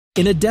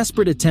In a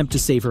desperate attempt to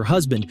save her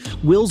husband,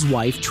 Will's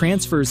wife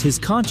transfers his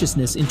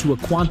consciousness into a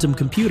quantum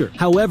computer.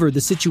 However, the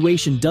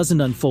situation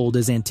doesn't unfold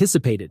as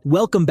anticipated.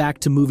 Welcome back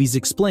to Movies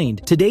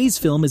Explained. Today's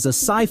film is a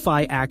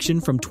sci-fi action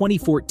from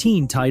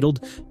 2014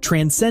 titled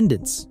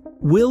Transcendence.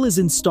 Will is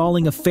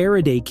installing a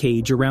Faraday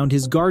cage around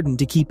his garden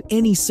to keep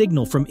any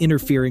signal from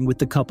interfering with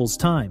the couple's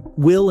time.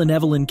 Will and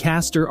Evelyn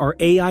Castor are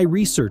AI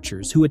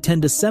researchers who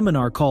attend a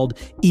seminar called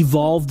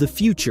Evolve the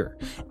Future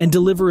and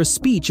deliver a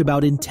speech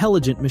about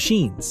intelligent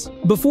machines.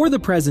 Before the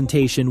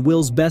presentation,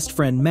 Will's best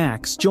friend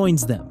Max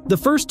joins them. The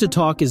first to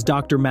talk is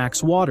Dr.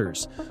 Max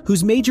Waters,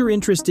 whose major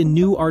interest in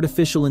new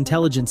artificial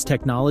intelligence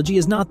technology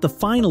is not the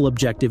final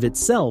objective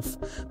itself,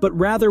 but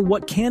rather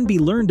what can be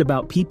learned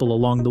about people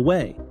along the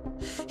way.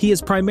 He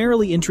is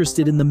primarily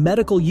interested in the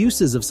medical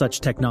uses of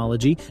such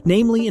technology,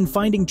 namely in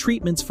finding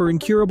treatments for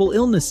incurable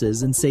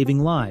illnesses and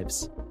saving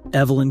lives.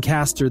 Evelyn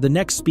Castor, the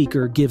next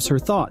speaker, gives her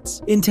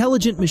thoughts.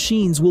 Intelligent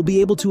machines will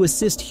be able to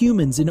assist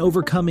humans in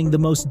overcoming the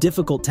most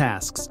difficult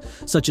tasks,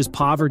 such as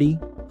poverty,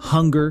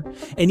 hunger,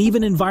 and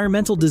even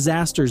environmental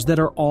disasters that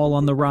are all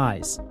on the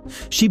rise.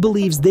 She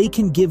believes they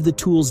can give the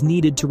tools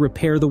needed to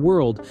repair the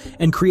world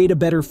and create a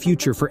better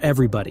future for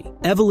everybody.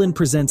 Evelyn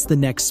presents the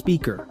next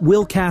speaker.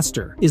 Will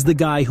Castor is the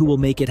guy who will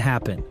make it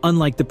happen.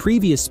 Unlike the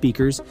previous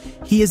speakers,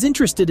 he is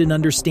interested in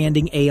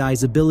understanding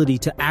AI's ability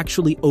to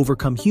actually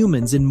overcome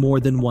humans in more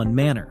than one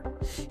manner.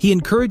 He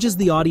encourages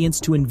the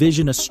audience to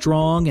envision a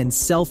strong and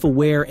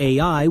self-aware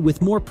AI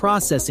with more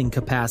processing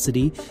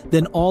capacity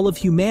than all of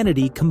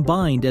humanity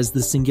combined as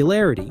the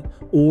singularity,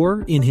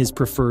 or, in his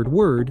preferred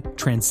word,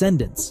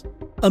 transcendence.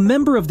 A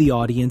member of the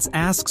audience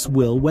asks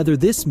Will whether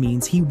this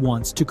means he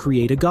wants to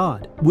create a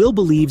god. Will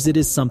believes it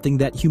is something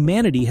that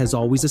humanity has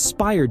always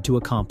aspired to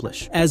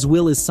accomplish. As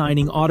Will is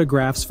signing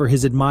autographs for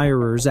his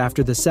admirers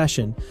after the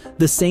session,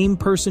 the same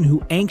person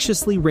who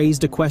anxiously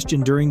raised a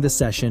question during the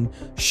session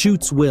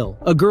shoots Will.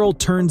 A girl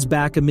turns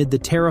back amid the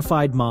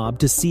terrified mob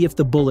to see if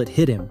the bullet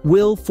hit him.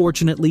 Will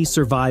fortunately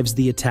survives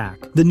the attack.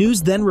 The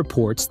news then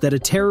reports that a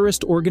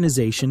terrorist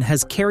organization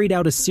has carried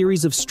out a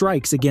series of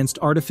strikes against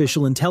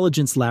artificial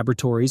intelligence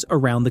laboratories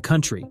around the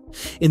country.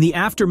 In the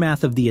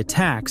aftermath of the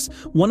attacks,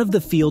 one of the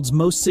field's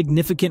most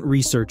significant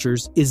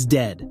researchers is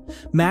dead.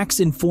 Max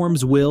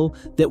informs Will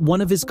that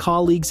one of his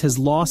colleagues has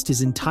lost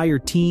his entire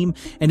team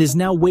and is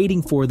now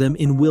waiting for them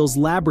in Will's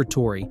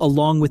laboratory,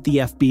 along with the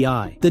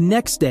FBI. The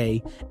next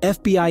day,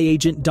 FBI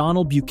agent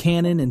Donald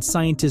Buchanan and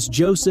scientist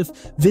Joseph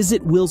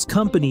visit Will's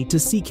company to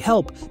seek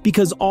help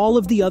because all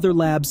of the other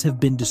labs have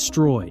been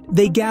destroyed.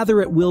 They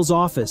gather at Will's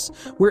office,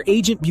 where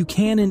Agent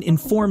Buchanan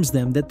informs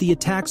them that the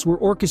attacks were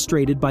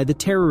orchestrated by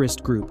the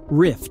terrorist group,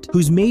 Rift,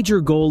 whose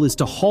major goal is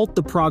to halt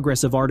the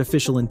progress of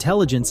artificial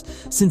intelligence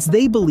since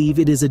they believe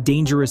it is a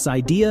dangerous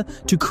idea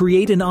to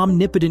create an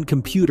omnipotent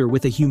computer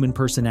with a human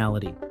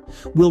personality.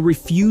 Will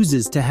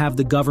refuses to have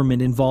the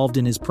government involved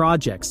in his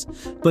projects,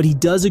 but he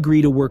does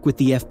agree to work with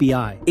the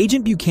FBI.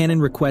 Agent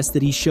Buchanan requests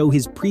that he show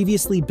his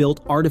previously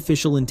built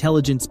artificial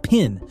intelligence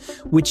PIN,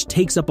 which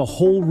takes up a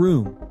whole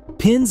room.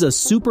 PIN's a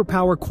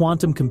superpower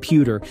quantum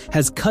computer,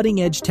 has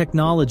cutting-edge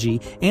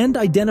technology, and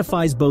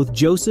identifies both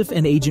Joseph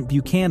and Agent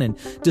Buchanan,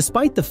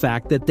 despite the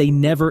fact that they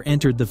never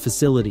entered the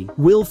facility.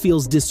 Will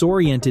feels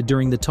disoriented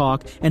during the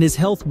talk, and his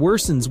health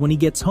worsens when he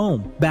gets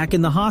home. Back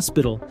in the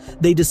hospital,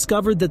 they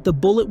discovered that the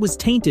bullet was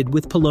tainted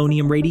with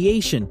polonium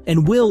radiation,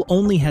 and Will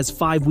only has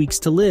 5 weeks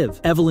to live.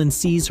 Evelyn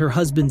sees her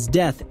husband's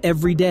death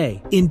every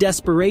day. In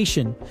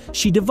desperation,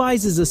 she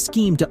devises a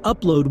scheme to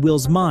upload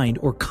Will's mind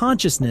or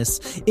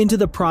consciousness into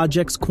the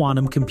project's quantum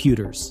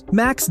computers.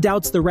 Max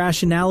doubts the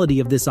rationality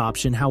of this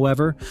option,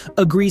 however,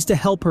 agrees to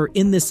help her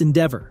in this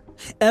endeavor.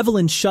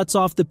 Evelyn shuts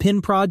off the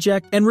PIN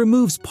project and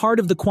removes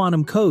part of the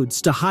quantum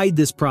codes to hide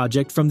this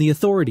project from the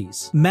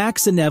authorities.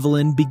 Max and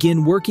Evelyn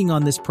begin working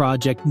on this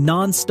project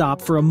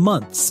non-stop for a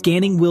month,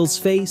 scanning Will's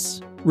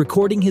face,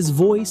 recording his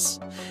voice,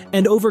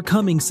 and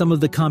overcoming some of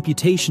the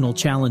computational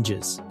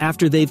challenges.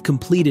 After they've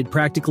completed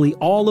practically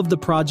all of the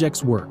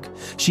project's work,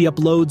 she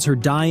uploads her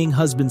dying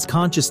husband's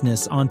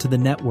consciousness onto the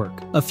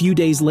network. A few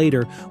days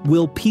later,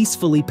 Will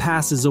peacefully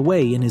passes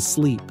away in his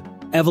sleep.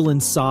 Evelyn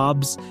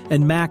sobs,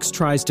 and Max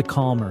tries to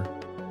calm her.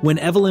 When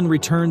Evelyn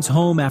returns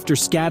home after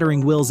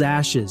scattering Will's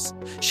ashes,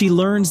 she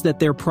learns that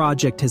their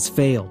project has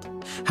failed.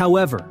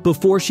 However,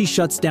 before she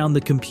shuts down the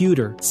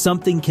computer,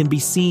 something can be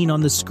seen on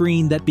the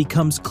screen that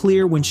becomes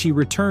clear when she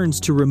returns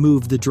to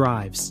remove the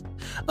drives.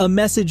 A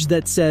message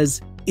that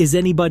says, "Is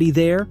anybody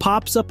there?"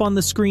 pops up on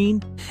the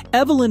screen.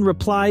 Evelyn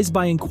replies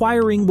by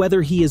inquiring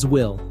whether he is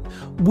Will.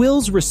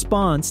 Will's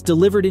response,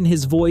 delivered in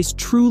his voice,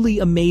 truly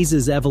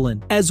amazes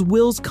Evelyn. As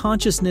Will's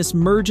consciousness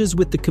merges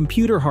with the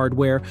computer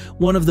hardware,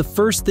 one of the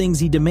first things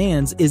he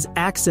demands is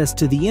access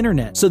to the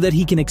internet so that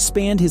he can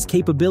expand his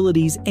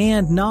capabilities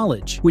and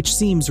knowledge, which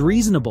seems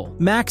reasonable.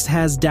 Max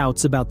has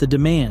doubts about the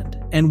demand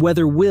and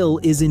whether Will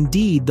is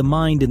indeed the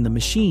mind in the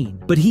machine,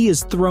 but he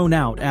is thrown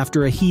out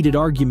after a heated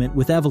argument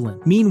with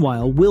Evelyn.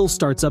 Meanwhile, Will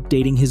starts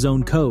updating his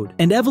own code,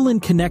 and Evelyn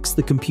connects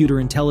the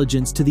computer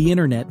intelligence to the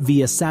internet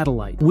via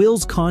satellite.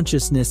 Will's consciousness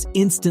consciousness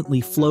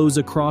instantly flows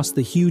across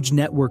the huge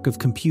network of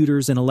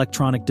computers and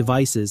electronic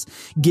devices,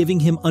 giving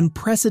him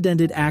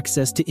unprecedented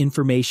access to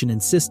information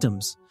and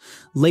systems.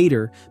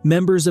 Later,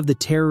 members of the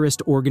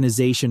terrorist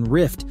organization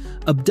Rift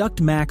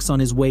abduct Max on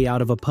his way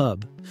out of a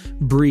pub.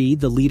 Bree,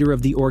 the leader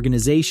of the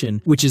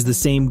organization, which is the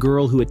same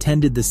girl who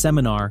attended the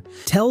seminar,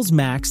 tells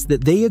Max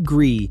that they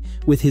agree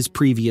with his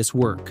previous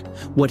work,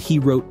 what he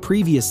wrote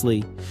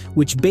previously,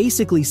 which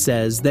basically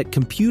says that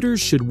computers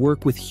should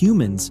work with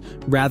humans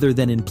rather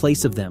than in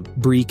place of them.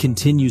 Bree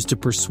continues to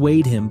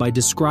persuade him by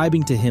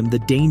describing to him the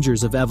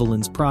dangers of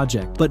Evelyn's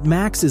project, but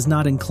Max is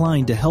not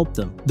inclined to help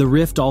them. The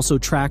Rift also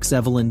tracks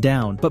Evelyn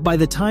down, but by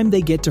the time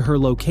they get to her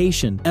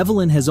location,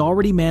 Evelyn has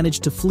already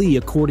managed to flee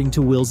according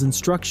to Will's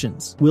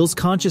instructions. Will's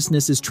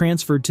consciousness is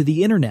transferred to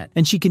the internet,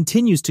 and she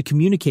continues to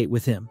communicate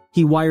with him.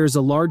 He wires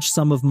a large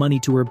sum of money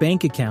to her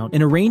bank account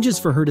and arranges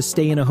for her to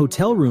stay in a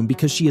hotel room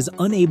because she is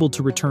unable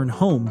to return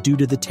home due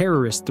to the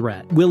terrorist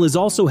threat. Will is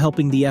also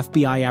helping the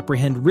FBI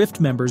apprehend Rift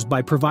members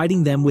by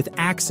providing them with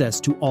access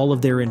to all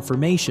of their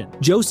information.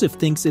 Joseph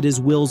thinks it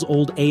is Will's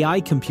old AI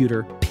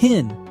computer,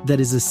 Pin, that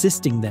is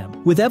assisting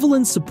them. With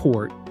Evelyn's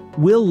support,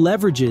 Will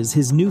leverages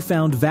his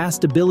newfound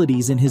vast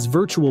abilities in his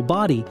virtual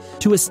body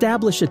to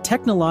establish a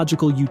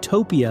technological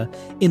utopia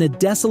in a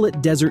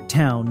desolate desert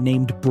town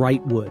named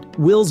Brightwood.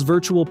 Will's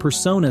virtual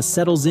persona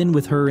settles in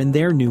with her in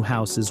their new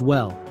house as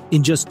well.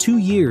 In just 2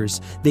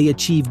 years, they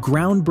achieve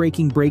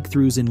groundbreaking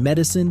breakthroughs in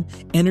medicine,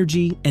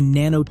 energy, and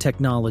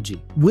nanotechnology.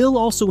 Will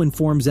also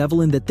informs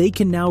Evelyn that they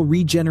can now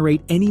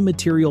regenerate any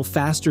material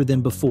faster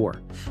than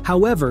before.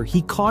 However,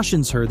 he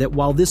cautions her that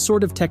while this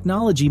sort of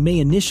technology may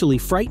initially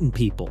frighten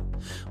people,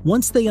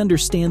 once they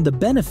understand the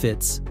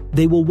benefits,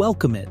 they will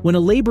welcome it. When a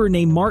laborer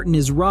named Martin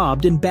is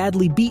robbed and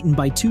badly beaten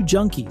by 2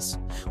 junkies,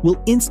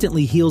 Will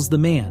instantly heals the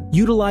man,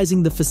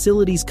 utilizing the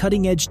facility's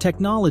cutting-edge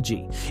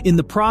technology. In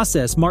the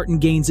process, Martin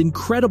gains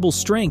incredible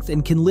strength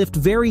and can lift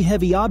very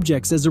heavy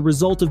objects as a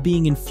result of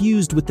being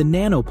infused with the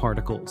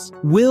nanoparticles.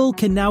 Will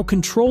can now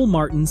control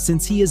Martin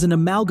since he is an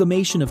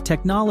amalgamation of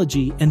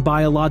technology and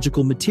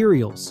biological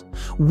materials.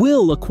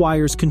 Will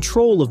acquires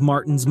control of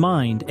Martin's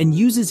mind and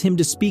uses him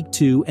to speak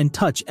to and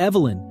touch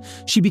Evelyn.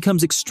 She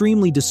becomes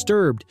extremely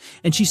disturbed,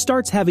 and she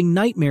starts having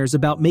nightmares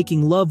about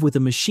making love with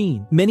a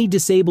machine. Many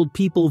disabled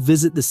people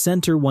visit the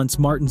center once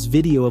Martin's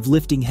video of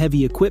lifting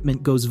heavy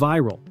equipment goes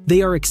viral.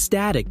 They are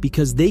ecstatic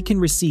because they can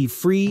receive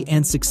free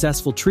and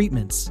successful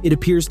treatments. It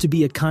appears to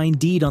be a kind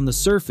deed on the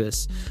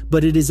surface,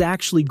 but it is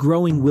actually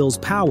growing Will's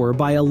power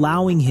by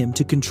allowing him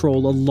to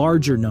control a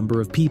larger number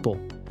of people.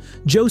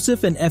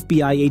 Joseph and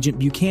FBI agent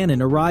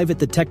Buchanan arrive at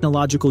the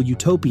technological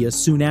utopia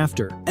soon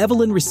after.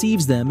 Evelyn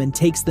receives them and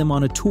takes them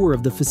on a tour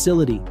of the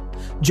facility.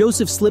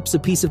 Joseph slips a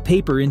piece of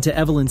paper into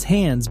Evelyn's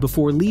hands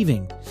before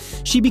leaving.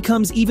 She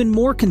becomes even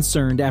more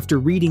concerned after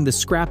reading the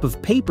scrap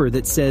of paper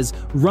that says,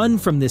 "Run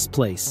from this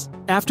place."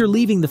 After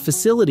leaving the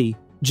facility,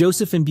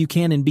 Joseph and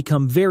Buchanan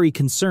become very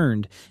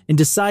concerned and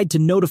decide to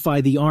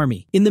notify the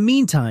army. In the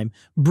meantime,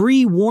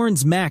 Bree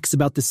warns Max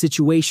about the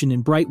situation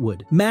in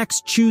Brightwood.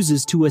 Max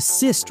chooses to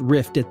assist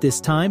Rift at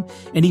this time,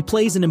 and he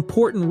plays an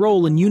important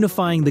role in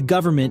unifying the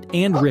government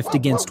and Rift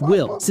against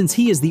Will, since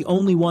he is the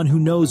only one who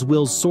knows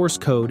Will's source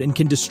code and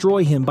can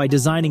destroy him by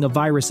designing a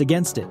virus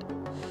against it.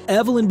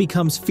 Evelyn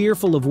becomes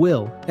fearful of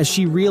Will as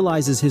she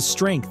realizes his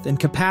strength and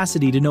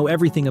capacity to know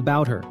everything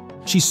about her.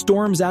 She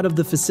storms out of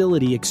the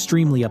facility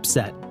extremely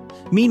upset.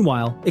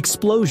 Meanwhile,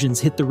 explosions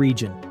hit the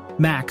region.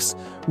 Max,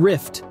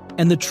 Rift,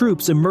 and the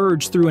troops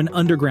emerge through an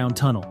underground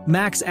tunnel.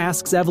 Max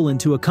asks Evelyn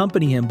to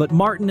accompany him, but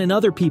Martin and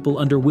other people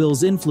under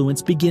Will's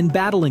influence begin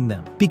battling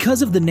them.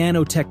 Because of the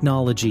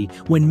nanotechnology,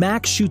 when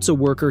Max shoots a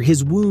worker,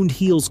 his wound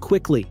heals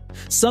quickly.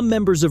 Some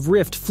members of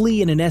Rift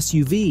flee in an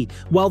SUV,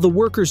 while the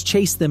workers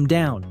chase them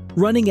down,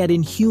 running at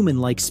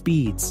inhuman-like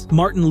speeds.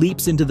 Martin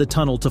leaps into the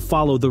tunnel to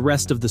follow the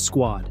rest of the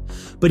squad,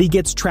 but he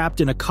gets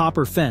trapped in a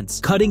copper fence,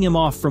 cutting him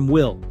off from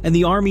Will, and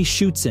the army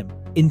shoots him,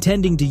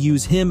 intending to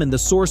use him and the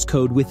source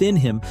code within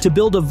him to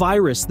build a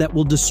virus that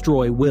will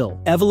destroy Will.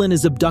 Evelyn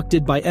is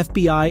abducted by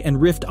FBI and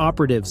Rift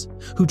operatives,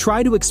 who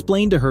try to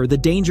explain to her the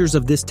dangers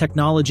of this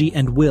technology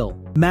and Will.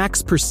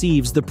 Max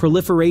perceives the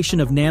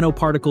proliferation of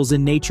nanoparticles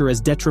in nature as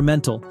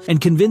detrimental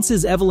and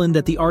convinces Evelyn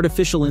that the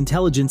artificial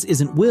intelligence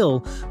isn't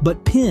Will,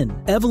 but Pin.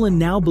 Evelyn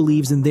now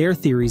believes in their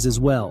theories as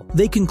well.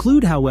 They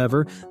conclude,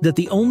 however, that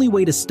the only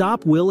way to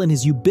stop Will and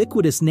his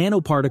ubiquitous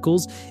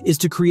nanoparticles is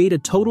to create a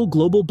total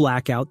global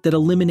blackout that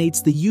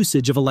eliminates the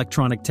usage of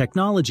electronic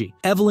technology.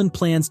 Evelyn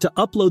plans to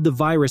upload the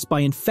virus by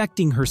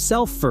infecting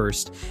herself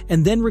first,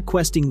 and then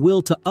requesting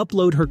Will to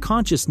upload her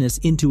consciousness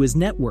into his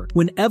network.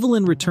 When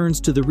Evelyn returns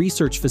to the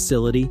research facility,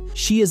 facility,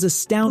 she is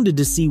astounded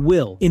to see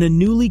Will in a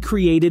newly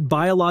created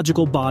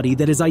biological body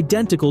that is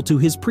identical to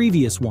his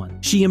previous one.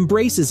 She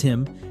embraces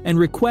him and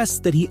requests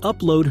that he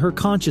upload her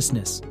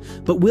consciousness,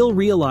 but Will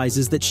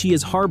realizes that she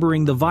is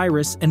harboring the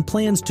virus and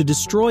plans to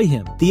destroy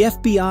him. The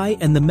FBI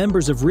and the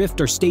members of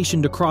Rift are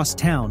stationed across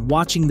town,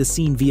 watching the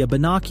scene via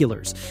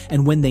binoculars,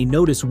 and when they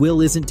notice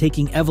Will isn't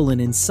taking Evelyn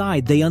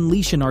inside, they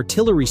unleash an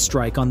artillery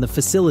strike on the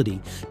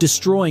facility,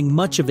 destroying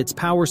much of its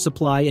power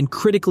supply and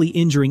critically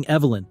injuring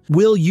Evelyn.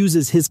 Will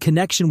uses his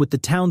connection with the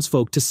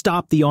townsfolk to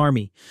stop the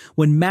army.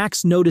 When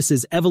Max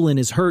notices Evelyn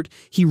is hurt,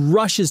 he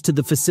rushes to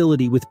the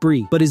facility with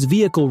Bree, but his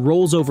vehicle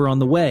rolls over on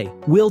the way.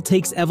 Will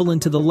takes Evelyn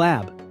to the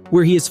lab,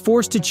 where he is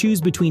forced to choose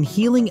between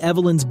healing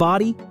Evelyn's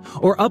body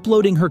or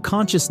uploading her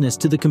consciousness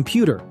to the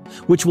computer,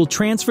 which will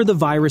transfer the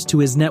virus to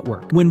his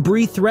network. When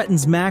Bree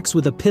threatens Max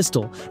with a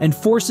pistol and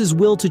forces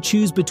Will to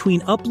choose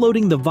between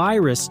uploading the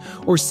virus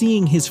or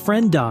seeing his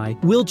friend die,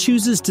 Will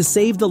chooses to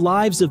save the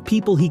lives of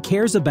people he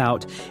cares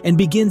about and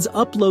begins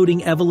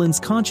uploading Evelyn's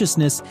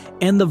consciousness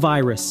and the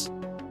virus.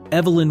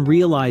 Evelyn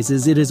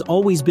realizes it has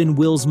always been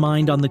Will's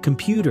mind on the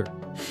computer.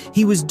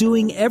 He was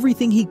doing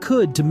everything he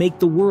could to make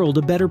the world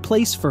a better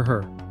place for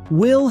her.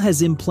 Will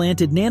has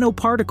implanted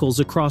nanoparticles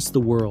across the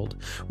world,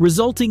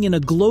 resulting in a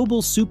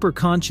global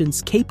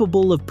superconscience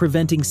capable of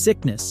preventing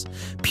sickness,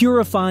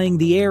 purifying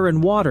the air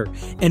and water,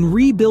 and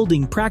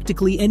rebuilding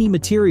practically any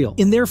material.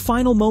 In their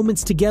final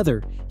moments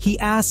together, he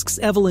asks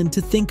Evelyn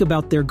to think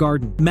about their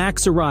garden.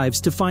 Max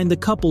arrives to find the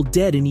couple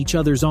dead in each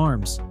other's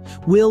arms.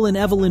 Will and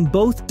Evelyn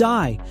both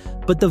die,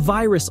 but the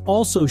virus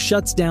also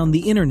shuts down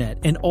the internet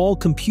and all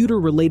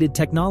computer-related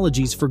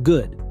technologies for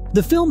good.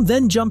 The film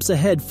then jumps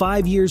ahead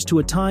 5 years to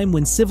a time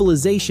when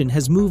civilization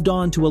has moved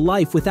on to a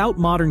life without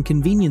modern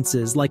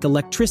conveniences like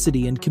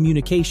electricity and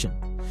communication.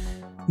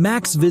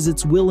 Max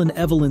visits Will and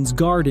Evelyn's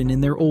garden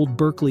in their old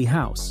Berkeley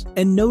house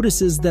and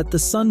notices that the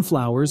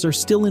sunflowers are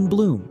still in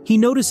bloom. He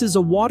notices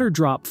a water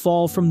drop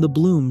fall from the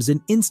blooms and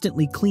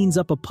instantly cleans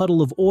up a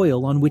puddle of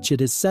oil on which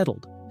it has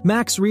settled.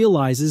 Max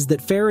realizes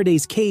that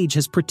Faraday's cage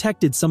has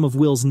protected some of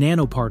Will's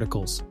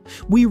nanoparticles.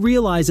 We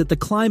realize at the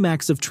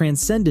climax of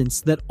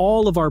Transcendence that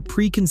all of our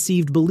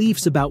preconceived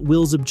beliefs about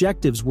Will's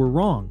objectives were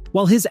wrong.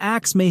 While his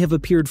acts may have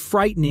appeared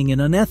frightening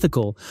and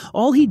unethical,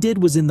 all he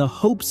did was in the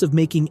hopes of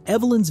making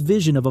Evelyn's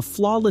vision of a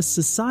flawless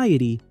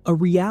society a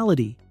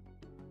reality.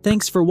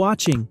 Thanks for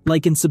watching.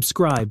 Like and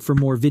subscribe for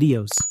more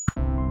videos.